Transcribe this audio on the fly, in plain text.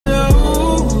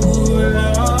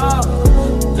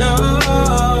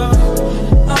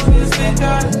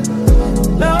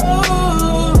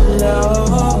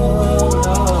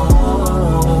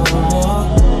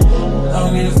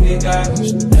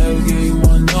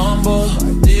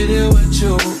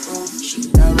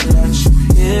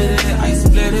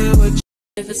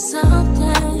for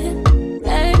something.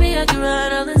 Baby, I can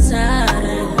run all the time.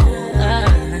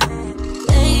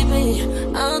 Baby,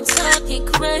 I'm talking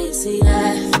crazy.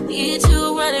 I need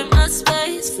you running my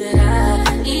space, but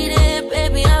I need it,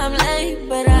 baby. I'm late,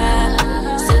 but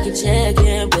I still can check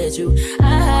in with you.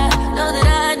 I know that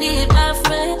I need my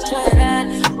friends, but I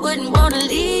wouldn't wanna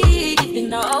leave. You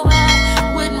know,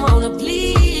 I wouldn't wanna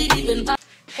bleed even.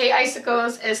 Hey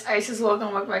icicles, it's Isis.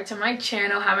 Welcome back to my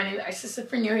channel. Hi, my name is Isis.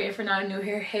 If you're new here, if you're not new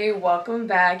here, hey, welcome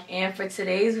back. And for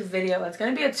today's video, it's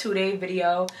gonna be a 2-day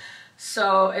video.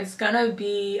 So it's gonna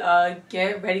be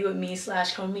get ready with me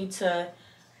 / come with me to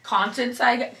concerts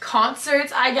I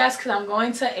guess, because I'm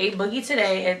going to A Boogie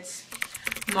today. It's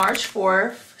March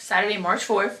 4th, Saturday, March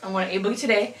 4th. I'm going to A Boogie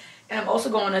today, and I'm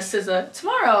also going to SZA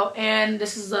tomorrow. And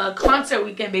this is a concert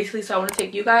weekend basically, so I want to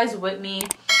take you guys with me.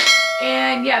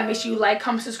 And yeah, make sure you like,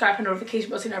 comment, subscribe, and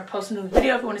notification bell so you never post a new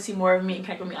video. If you want to see more of me and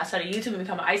connect with me outside of YouTube and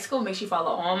become an icicle, make sure you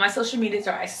follow all my social medias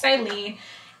or Isis Eileen.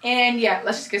 And yeah,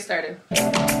 let's just get started.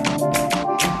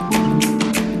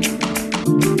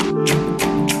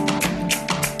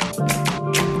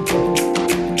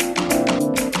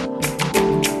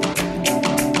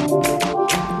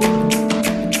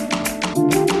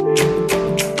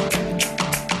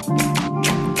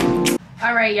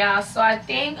 Alright, y'all, so I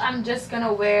think I'm just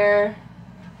gonna wear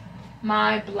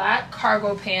my black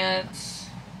cargo pants,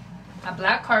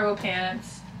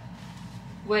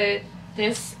 with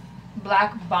this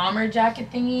black bomber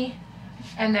jacket thingy,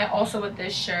 and then also with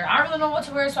this shirt. I don't really know what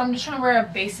to wear, so I'm just trying to wear a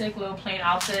basic little plain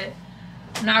outfit.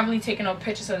 I'm not really taking no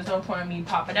pictures, so there's no point in me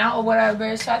popping out or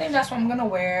whatever. So I think that's what I'm gonna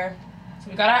wear. So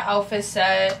we got our outfit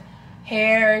set,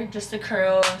 hair, just the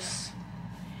curls,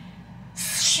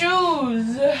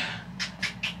 shoes.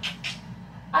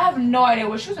 I have no idea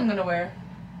what shoes I'm gonna wear.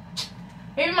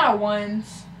 Maybe my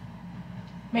ones.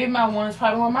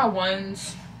 Probably wear my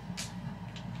ones.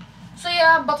 So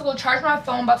yeah, I'm about to go charge my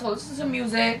phone, about to go listen to some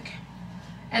music,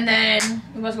 and then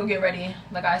we're about to go get ready,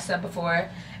 like I said before.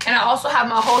 And I also have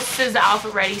my whole SZA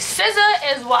outfit ready.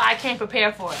 SZA is what I can't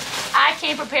prepare for. I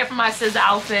can't prepare for my SZA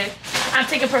outfit. I'm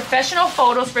taking professional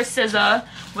photos for SZA,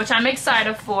 which I'm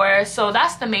excited for. So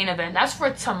that's the main event. That's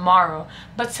for tomorrow.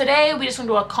 But today, we just gonna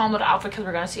do a calm little outfit because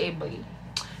we're gonna see A Boogie.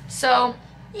 So,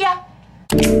 yeah.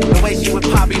 The way she would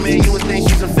Poppy, man, you would think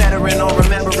she's a veteran or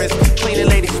remembrance. Cleaning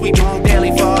lady, sweep the room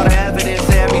daily for all the evidence,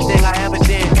 everything I ever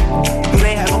did. Do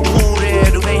they have a pool there?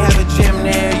 Do they have a gym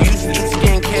there? You used to do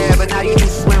skincare, but now you do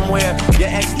swimwear. Your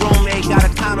ex-roommate got a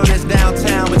condo that's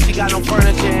downtown, but she got no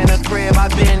furniture in her crib.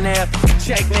 I've been there.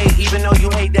 Checkmate, even though you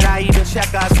hate that I even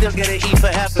check, I still get an E for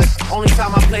effort. Only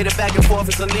time I play the back and forth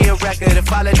is a Leah record.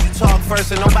 If I let you talk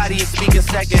first and nobody is speaking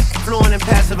second. Fluent in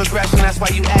passive aggression, that's why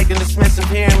you acting dismissive.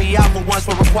 Hearing me out for once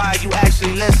will require you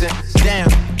actually listen. Damn.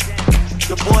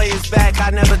 The boy is back, I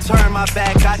never turn my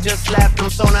back. I just slapped him,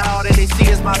 so now all that they see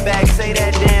is my back. Say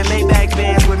that damn Maybach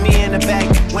bands with me in the back.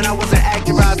 When I was an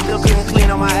actor, I still couldn't clean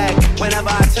on my act. Whenever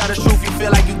I tell the truth, you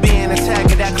feel like you being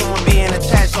attacked, and that come with being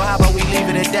attached. So how about we leave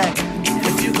it at that?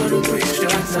 If you gonna waste your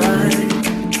time,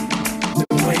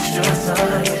 then waste your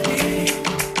time with me.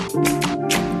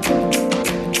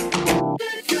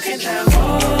 You can have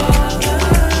all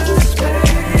the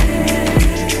space.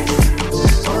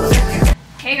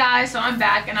 Hey guys, so I'm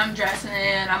back and I'm dressing.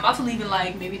 I'm about to leave in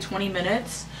like maybe 20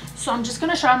 minutes. So I'm just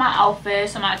gonna show you my outfit.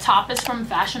 So my top is from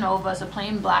Fashion Nova. It's a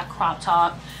plain black crop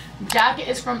top. Jacket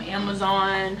is from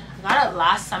Amazon. I got it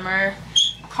last summer.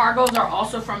 Cargos are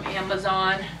also from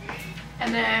Amazon.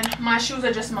 And then my shoes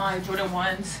are just my Jordan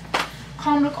 1s.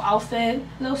 Calm look outfit,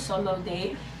 little solo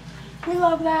date. We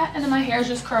love that. And then my hair is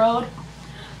just curled.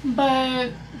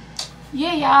 But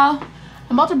yeah, y'all.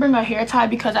 I'm about to bring my hair tie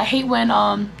because I hate when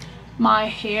my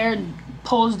hair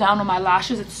pulls down on my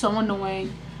lashes. It's so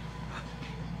annoying.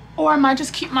 Or I might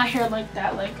just keep my hair like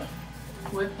that, like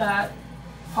with that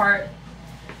part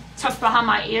tucked behind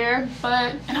my ear.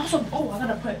 But and also, oh, I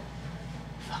gotta put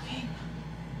fucking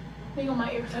thing on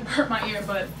my ear because I burnt my ear.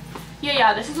 But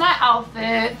yeah, this is my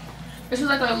outfit. This is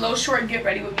like a little short get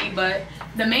ready with me, but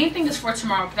the main thing is for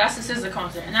tomorrow because that's the SZA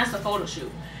concert and that's the photo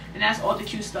shoot and that's all the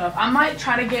cute stuff. I might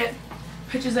try to get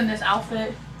pictures in this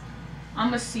outfit. I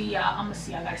gotta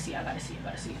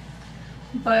see.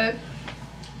 But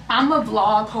I'm gonna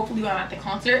vlog hopefully when I'm at the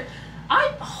concert. I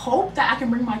hope that I can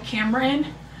bring my camera in.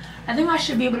 I think I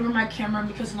should be able to bring my camera in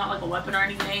because it's not like a weapon or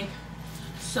anything.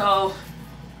 So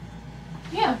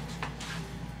yeah,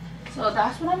 so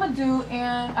that's what I'm gonna do.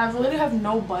 And I really have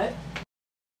no butt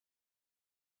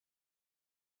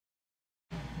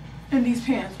in these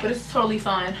pants, but it's totally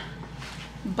fine.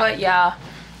 But yeah,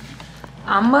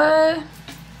 I'm gonna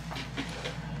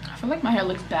feel like my hair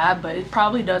looks bad, but it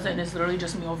probably doesn't. It's literally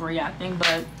just me overreacting.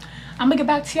 But I'm gonna get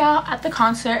back to y'all at the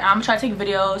concert. I'm gonna try to take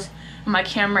videos with my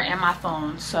camera and my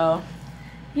phone. So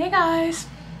yeah, guys.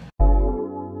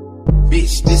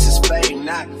 Bitch, this is fame,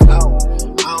 not clout.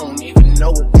 I don't even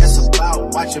know what that's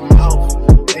about. Watch your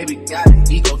mouth. Baby got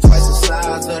an ego twice the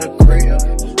size of the crib.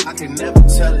 I can never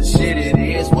tell a shit, it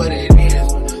is what it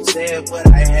is. Said what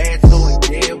I had to and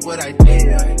did what I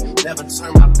did. Never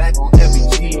turn my back on every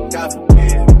G, God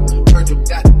forbid. Virgil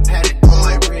got the paddock on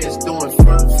my wrist, doing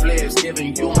front flips.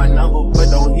 Giving you my number, but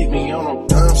don't hit me on no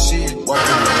dumb shit. Walking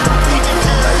on the beat,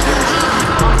 like yo.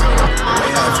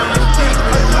 Way out from the deep,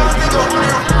 like you don't.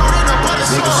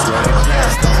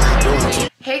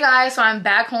 Hey guys, so I'm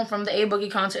back home from the A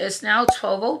Boogie concert. It's now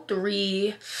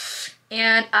 12:03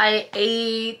 and I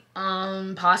ate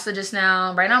pasta just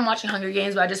now. Right now I'm watching Hunger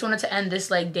Games, but I just wanted to end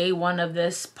this like day one of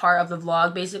this part of the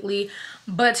vlog basically.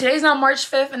 But today's not March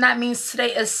 5th, and that means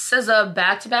today is SZA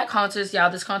back-to-back concerts. Y'all,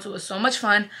 this concert was so much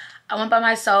fun. I went by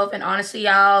myself, and honestly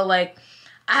y'all, like,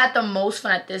 I had the most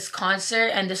fun at this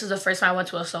concert, and this is the first time I went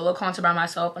to a solo concert by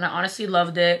myself, and I honestly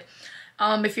loved it.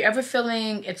 If you're ever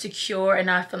feeling insecure and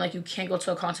not feeling like you can't go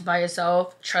to a concert by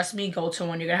yourself, trust me, go to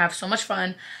one. You're gonna have so much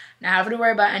fun, not having to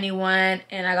worry about anyone.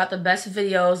 And I got the best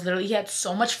videos. Literally, he had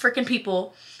so much freaking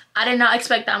people. I did not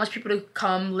expect that much people to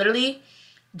come. Literally,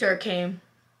 dirt came.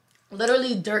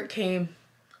 Literally, dirt came.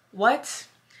 What?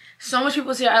 So much people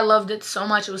was here. I loved it so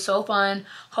much. It was so fun.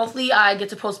 Hopefully, I get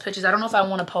to post pictures. I don't know if I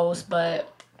want to post,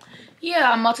 but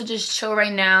yeah, I'm about to just chill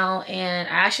right now. And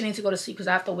I actually need to go to sleep because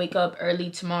I have to wake up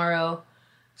early tomorrow,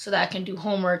 so that I can do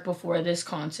homework before this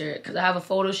concert, because I have a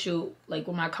photo shoot like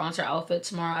with my concert outfit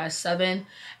tomorrow at 7,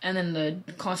 and then the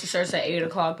concert starts at 8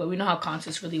 o'clock, but we know how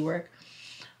concerts really work.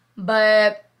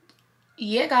 But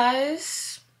yeah,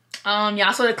 guys,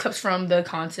 y'all saw the clips from the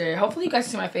concert. Hopefully you guys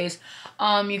see my face.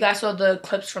 You guys saw the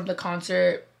clips from the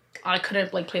concert. I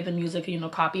couldn't like play the music, you know,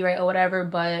 copyright or whatever,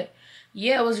 but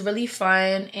yeah, it was really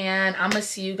fun, and I'm gonna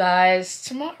see you guys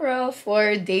tomorrow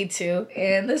for day 2,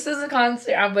 and this is a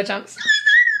concert, which I'm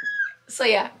so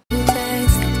yeah.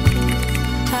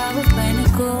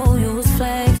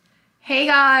 Hey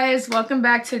guys, welcome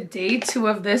back to day 2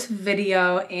 of this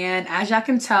video, and as y'all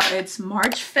can tell, it's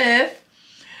March 5th,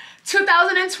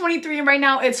 2023, and right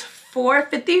now it's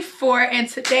 4:54, and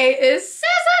today is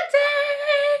SZA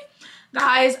day.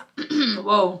 Guys,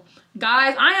 whoa.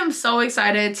 Guys, I am so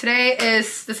excited.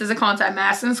 This is a concert at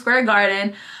Madison Square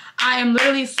Garden. I am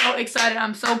literally so excited.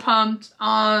 I'm so pumped.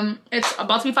 It's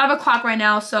about to be 5 o'clock right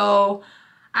now, so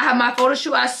I have my photo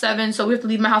shoot at 7, so we have to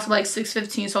leave my house at like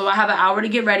 6:15, so I have an hour to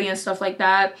get ready and stuff like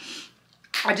that.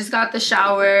 I just got the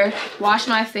shower, washed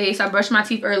my face, I brushed my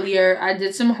teeth earlier, I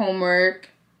did some homework,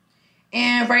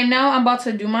 and right now I'm about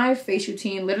to do my face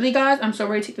routine. Literally, guys, I'm so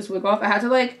ready to take this wig off. I had to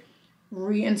like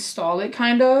reinstall it,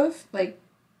 kind of like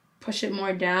push it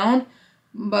more down,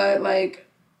 but like,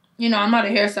 you know, I'm not a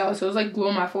hairstylist, so it's like glue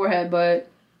on my forehead, but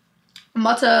I'm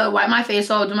about to wipe my face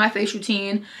off, do my face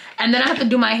routine, and then I have to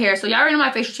do my hair. So y'all already know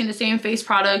my face routine, the same face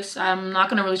products. I'm not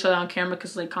gonna really show that on camera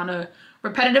because it's like kind of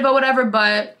repetitive or whatever,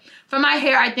 but for my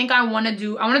hair, I think I want to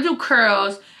do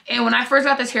curls. And when I first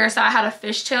got this hairstyle, I had a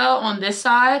fishtail on this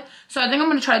side, so I think I'm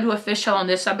gonna try to do a fishtail on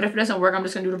this side, but if it doesn't work, I'm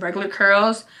just gonna do the regular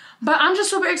curls. But I'm just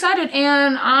super excited,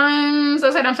 and I'm so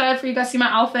excited. I'm excited for you guys to see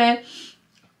my outfit.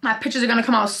 My pictures are gonna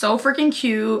come out so freaking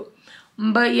cute.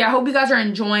 But yeah, I hope you guys are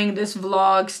enjoying this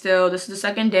vlog still. This is the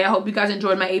second day. I hope you guys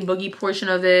enjoyed my A Boogie portion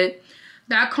of it.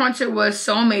 That concert was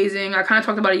so amazing. I kind of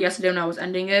talked about it yesterday when I was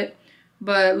ending it,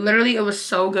 but literally it was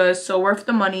so good, so worth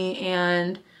the money,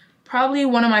 and probably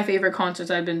one of my favorite concerts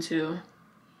I've been to.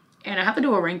 And I have to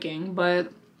do a ranking,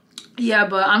 but yeah,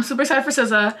 but I'm super excited for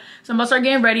SZA, so I'm about to start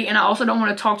getting ready. And I also don't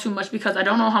want to talk too much because I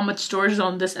don't know how much storage is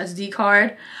on this SD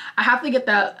card. I have to get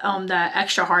that that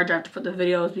extra hard drive to put the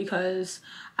videos, because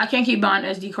I can't keep buying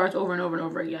SD cards over and over and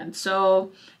over again.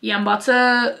 So yeah, I'm about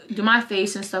to do my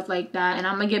face and stuff like that, and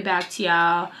I'm gonna get back to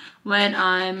y'all when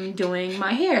I'm doing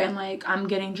my hair and like I'm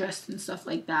getting dressed and stuff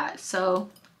like that. So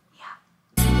yeah.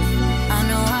 I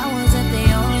know I wasn't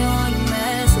the only one you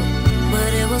messed with,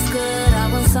 but it was good. I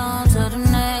was on to the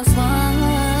next one.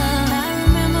 I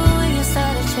remember when you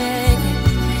started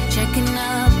checking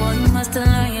up. Boy, you must have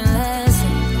learned your lesson.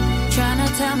 Trying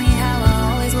to tell me how I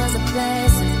always was a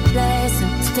blessing.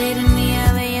 Stayed in the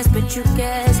area, but you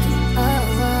guessed it.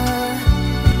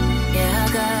 Yeah,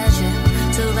 I got you.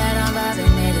 Too bad I'm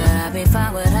vibing, nigga. I'd be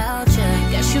fine without you.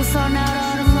 Guess you found out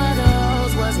all the mother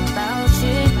hoes wasn't about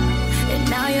you, and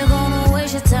now you're gonna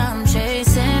waste your time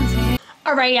chasing me.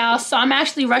 Alright, y'all, so I'm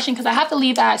actually rushing because I have to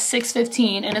leave at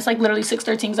 6:15 and it's like literally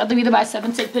 6:13, so I have to be there by 7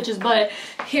 to take pictures. But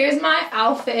here's my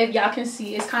outfit. If y'all can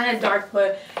see, it's kind of dark,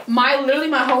 but literally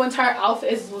my whole entire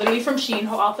outfit is literally from Shein.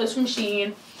 Whole outfit is from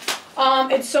Shein.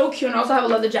 It's so cute, and I also have a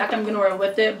leather jacket I'm gonna wear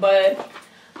with it, but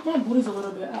my booty's a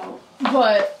little bit out,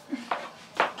 but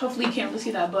hopefully you can't really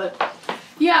see that. But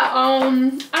yeah, I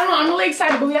don't know, I'm really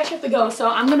excited, but we actually have to go, so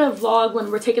I'm gonna vlog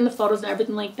when we're taking the photos and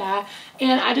everything like that.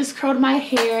 And I just curled my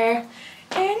hair,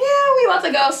 and yeah, we about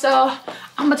to go, so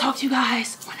I'm gonna talk to you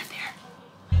guys when I'm there.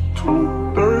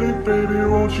 2:30, baby,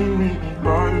 won't you meet me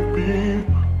by the beam?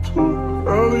 Too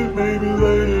early, maybe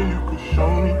later, you could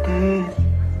show me things.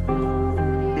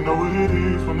 You know what it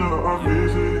is whenever I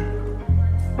visit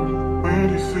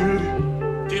Windy City.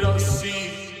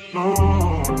 No,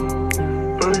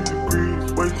 30 degrees,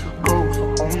 way to go, so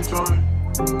hold me tight.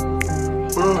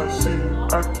 Will I see you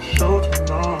at the show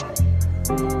tonight?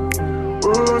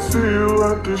 Will I see you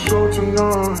at the show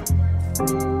tonight?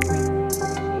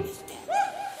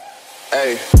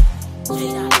 Hey.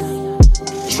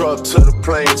 Truck to the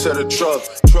plane, to the truck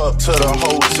to the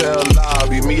hotel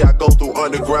lobby. Me, I go through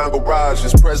underground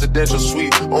garages, presidential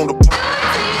suite on the.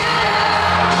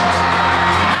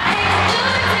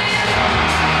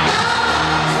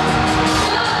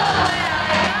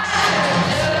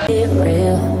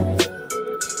 Real.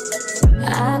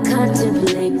 I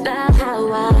contemplate about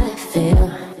how I feel,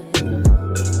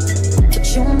 but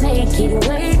you make it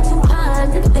way too hard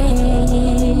to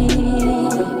think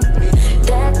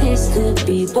that this could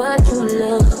be what you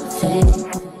love.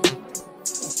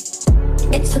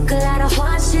 It took a lot of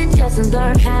hard shit just to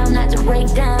learn how not to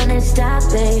break down and stop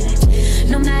it.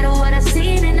 No matter what I've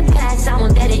seen in the past, I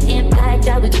won't let it impact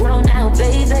how we grow now,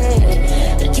 baby.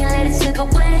 But can't let it slip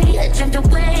away, drift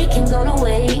away, can go to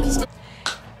waste.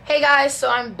 Hey guys, so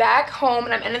I'm back home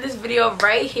and I'm ending this video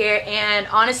right here. And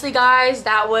honestly guys,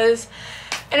 that was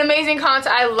an amazing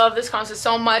concert. I love this concert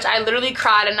so much. I literally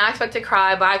cried. I did not expect to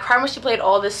cry, but I cried when she played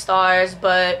All the Stars.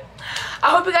 But I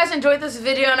hope you guys enjoyed this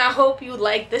video, and I hope you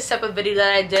like this type of video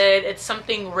that I did. It's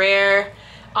something rare,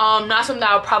 not something that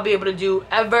I'll probably be able to do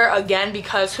ever again,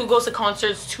 because who goes to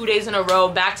concerts 2 days in a row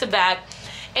back to back?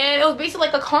 And it was basically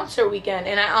like a concert weekend,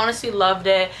 and I honestly loved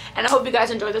it. And I hope you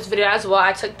guys enjoyed this video as well.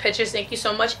 I took pictures. Thank you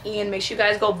so much, Ian. Make sure you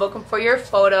guys go book him for your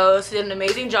photos. He did an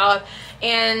amazing job.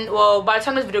 And well, by the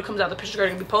time this video comes out, the pictures are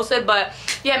going to be posted. But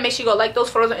yeah, make sure you go like those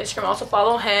photos on Instagram. Also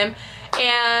follow him.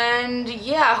 And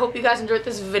yeah, I hope you guys enjoyed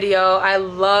this video. I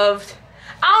don't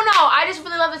know, I just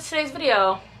really loved today's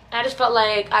video. I just felt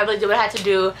like I really did what I had to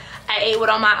do. I ate with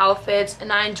all my outfits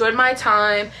and I enjoyed my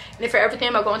time. And if you're everything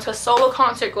about going to a solo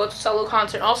concert, go to a solo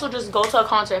concert. And also just go to a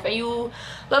concert. If you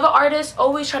love an artist,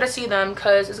 always try to see them,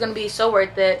 because it's going to be so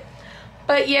worth it.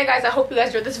 But yeah guys, I hope you guys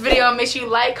enjoyed this video. Make sure you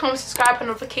like, comment, subscribe, put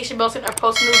notification bell so I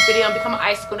post a new video, and become an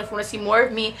icicle. And if you want to see more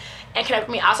of me and connect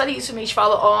with me outside of YouTube, make sure you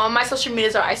follow all my social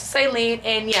medias are SZA.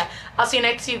 And yeah, I'll see you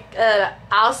next week.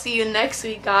 I'll see you next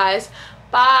week guys.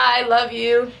 Bye, love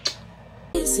you.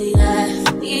 See that.